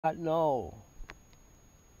not know.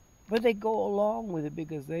 But they go along with it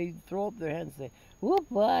because they throw up their hands and say, whoop,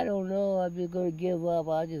 I don't know, I'm just going to give up.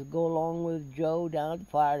 I'll just go along with Joe down at the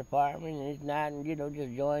fire department and it's not, and,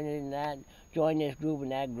 just join it and that, join this group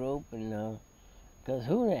and that group, and, because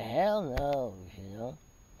who the hell knows.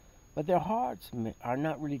 But their hearts are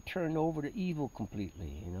not really turned over to evil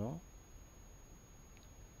completely. And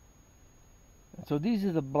so these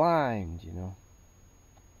are the blind.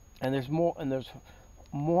 And there's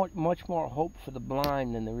much more hope for the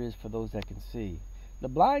blind than there is for those that can see. The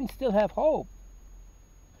blind still have hope,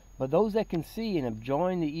 but those that can see and have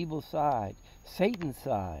joined the evil side, Satan's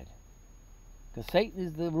side, because Satan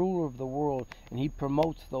is the ruler of the world, and he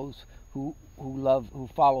promotes those who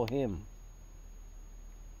follow him.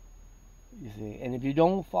 You see, and if you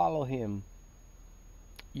don't follow him,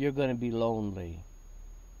 you're going to be lonely.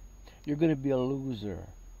 You're going to be a loser,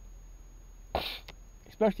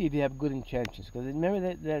 especially if you have good intentions. Because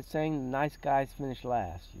remember that saying, "Nice guys finish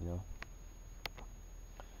last." Well,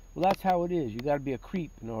 that's how it is. You got to be a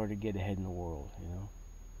creep in order to get ahead in the world.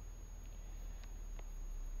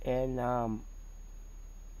 And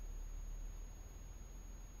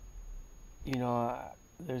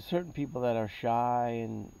there's certain people that are shy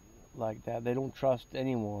and like that. They don't trust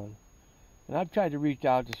anyone. And I've tried to reach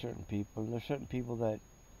out to certain people, and there's certain people that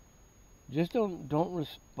just don't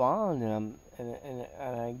respond, and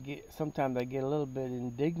sometimes I get a little bit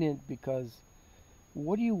indignant because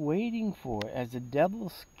what are you waiting for? Has the devil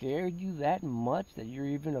scared you that much that you're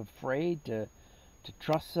even afraid to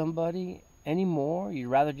trust somebody anymore? You'd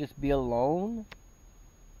rather just be alone?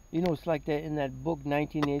 It's like that in that book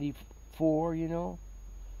 1984,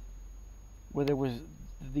 where there was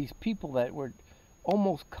these people that were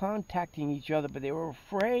almost contacting each other, but they were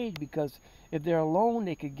afraid because if they're alone,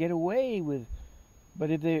 they could get away with.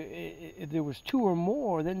 But if there was two or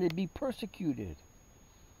more, then they'd be persecuted.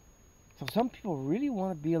 So some people really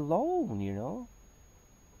want to be alone.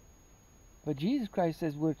 But Jesus Christ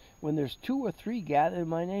says, when there's two or three gathered in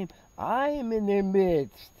my name, I am in their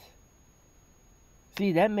midst.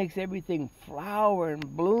 See, that makes everything flower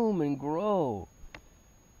and bloom and grow.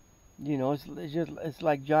 It's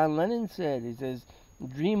like John Lennon said. He says,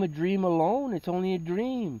 "Dream a dream alone, it's only a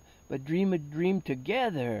dream. But dream a dream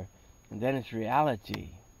together, and then it's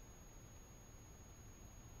reality."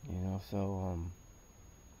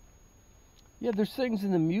 Yeah, there's things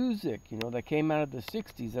in the music, that came out of the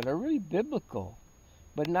 '60s that are really biblical,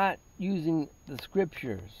 but not using the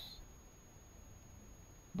scriptures,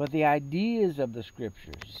 but the ideas of the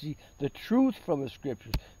scriptures. You see, the truth from the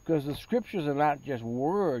scriptures, because the scriptures are not just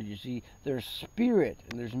words. You see, there's spirit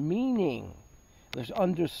and there's meaning, there's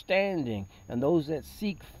understanding, and those that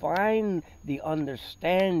seek find the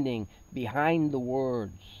understanding behind the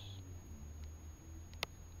words,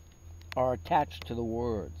 are attached to the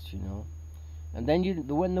words. And then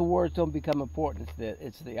when the words don't become important,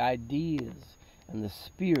 it's the ideas and the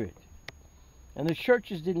spirit. And the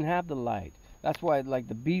churches didn't have the light. That's why, like,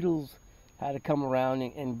 the Beatles had to come around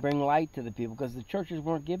and bring light to the people, because the churches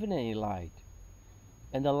weren't given any light.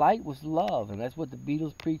 And the light was love, and that's what the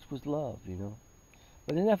Beatles preached, was love.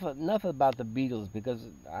 But enough about the Beatles, because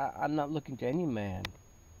I'm not looking to any man.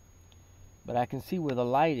 But I can see where the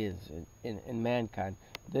light is in mankind.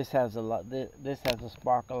 This has a lot. This has a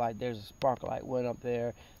spark of light. There's a spark of light went up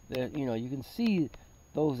there. You can see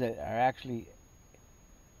those that are actually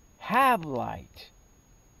have light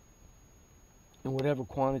in whatever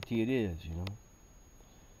quantity it is.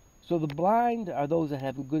 So the blind are those that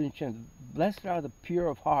have good intentions. Blessed are the pure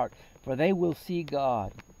of heart, for they will see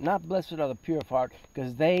God. Not blessed are the pure of heart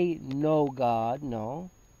because they know God. No,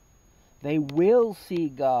 they will see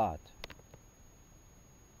God.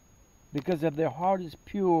 Because if their heart is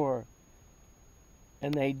pure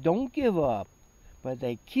and they don't give up, but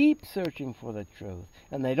they keep searching for the truth,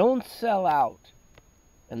 and they don't sell out,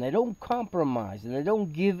 and they don't compromise, and they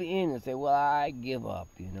don't give in and say, well, I give up.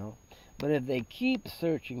 But if they keep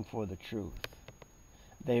searching for the truth,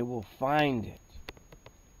 they will find it.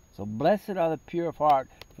 So blessed are the pure of heart,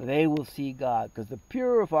 for they will see God. Because the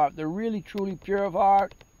pure of heart, the really truly pure of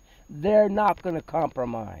heart, they're not going to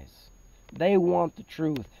compromise. They want the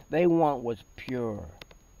truth. They want what's pure.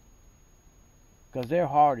 Because their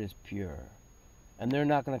heart is pure. And they're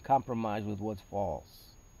not going to compromise with what's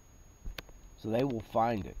false. So they will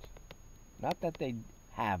find it. Not that they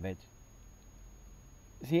have it.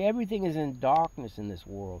 See, everything is in darkness in this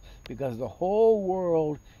world because the whole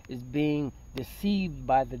world is being deceived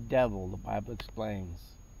by the devil, the Bible explains.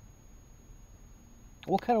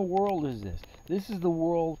 What kind of world is this? This is the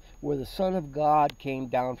world where the Son of God came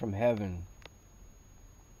down from heaven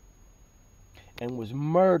and was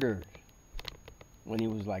murdered. when he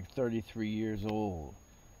was like 33 years old.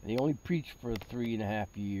 And he only preached for 3.5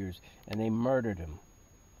 years, and they murdered him.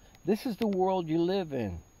 This is the world you live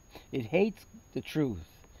in. It hates the truth,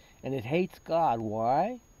 and it hates God.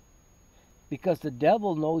 Why? Because the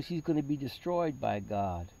devil knows he's going to be destroyed by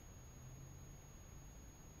God.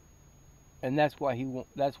 And that's why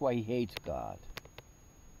he hates God.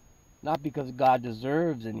 Not because God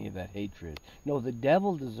deserves any of that hatred. No, the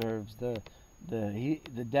devil deserves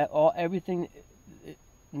everything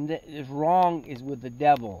that is wrong is with the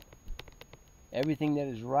devil. Everything that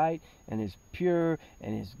is right and is pure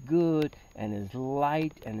and is good and is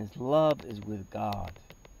light and is love is with God.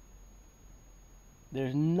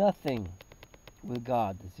 There's nothing with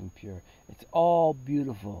God that's impure. It's all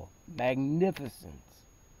beautiful, magnificent,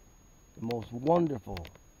 the most wonderful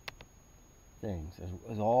things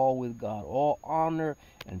is all with God. All honor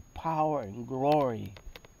and power and glory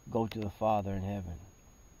go to the Father in heaven.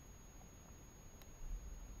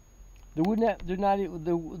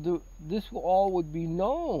 This all would be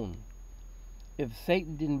known if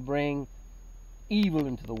Satan didn't bring evil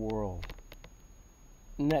into the world.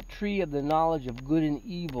 In that tree of the knowledge of good and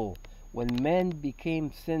evil, when men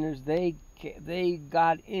became sinners, they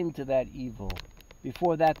got into that evil.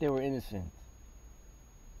 Before that, they were innocent.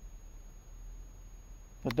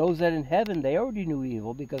 But those that in heaven, they already knew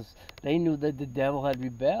evil because they knew that the devil had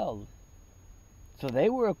rebelled. So they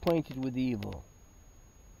were acquainted with evil.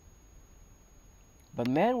 But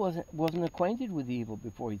man wasn't acquainted with evil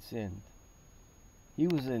before he sinned. He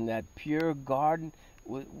was in that pure garden.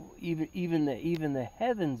 Even the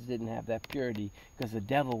heavens didn't have that purity because the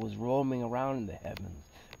devil was roaming around in the heavens.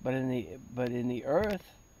 But in the earth,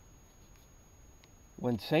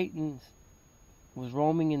 when Satan was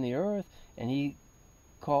roaming in the earth and he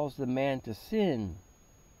caused the man to sin,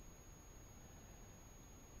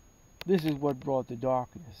 this is what brought the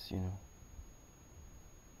darkness,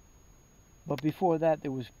 But before that,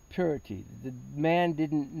 there was purity. The man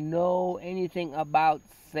didn't know anything about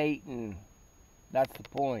Satan. That's the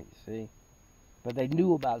point, see? But they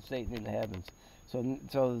knew about Satan in the heavens.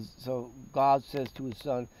 So God says to his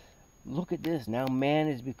son, look at this. Now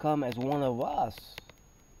man has become as one of us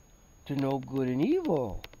to know good and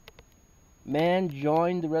evil. Man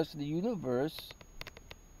joined the rest of the universe,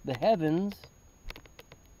 the heavens,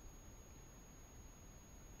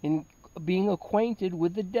 in being acquainted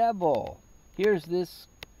with the devil. Here's this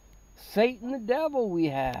Satan the devil we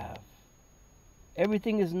have.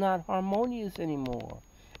 Everything is not harmonious anymore.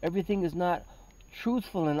 Everything is not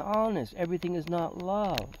truthful and honest. Everything is not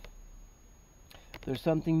love. There's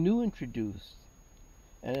something new introduced.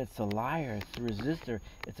 And it's a liar, it's a resistor,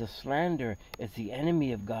 it's a slander, it's the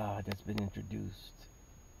enemy of God that's been introduced.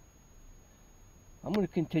 I'm going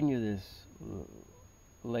to continue this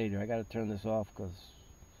later. I got to turn this off because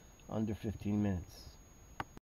under 15 minutes.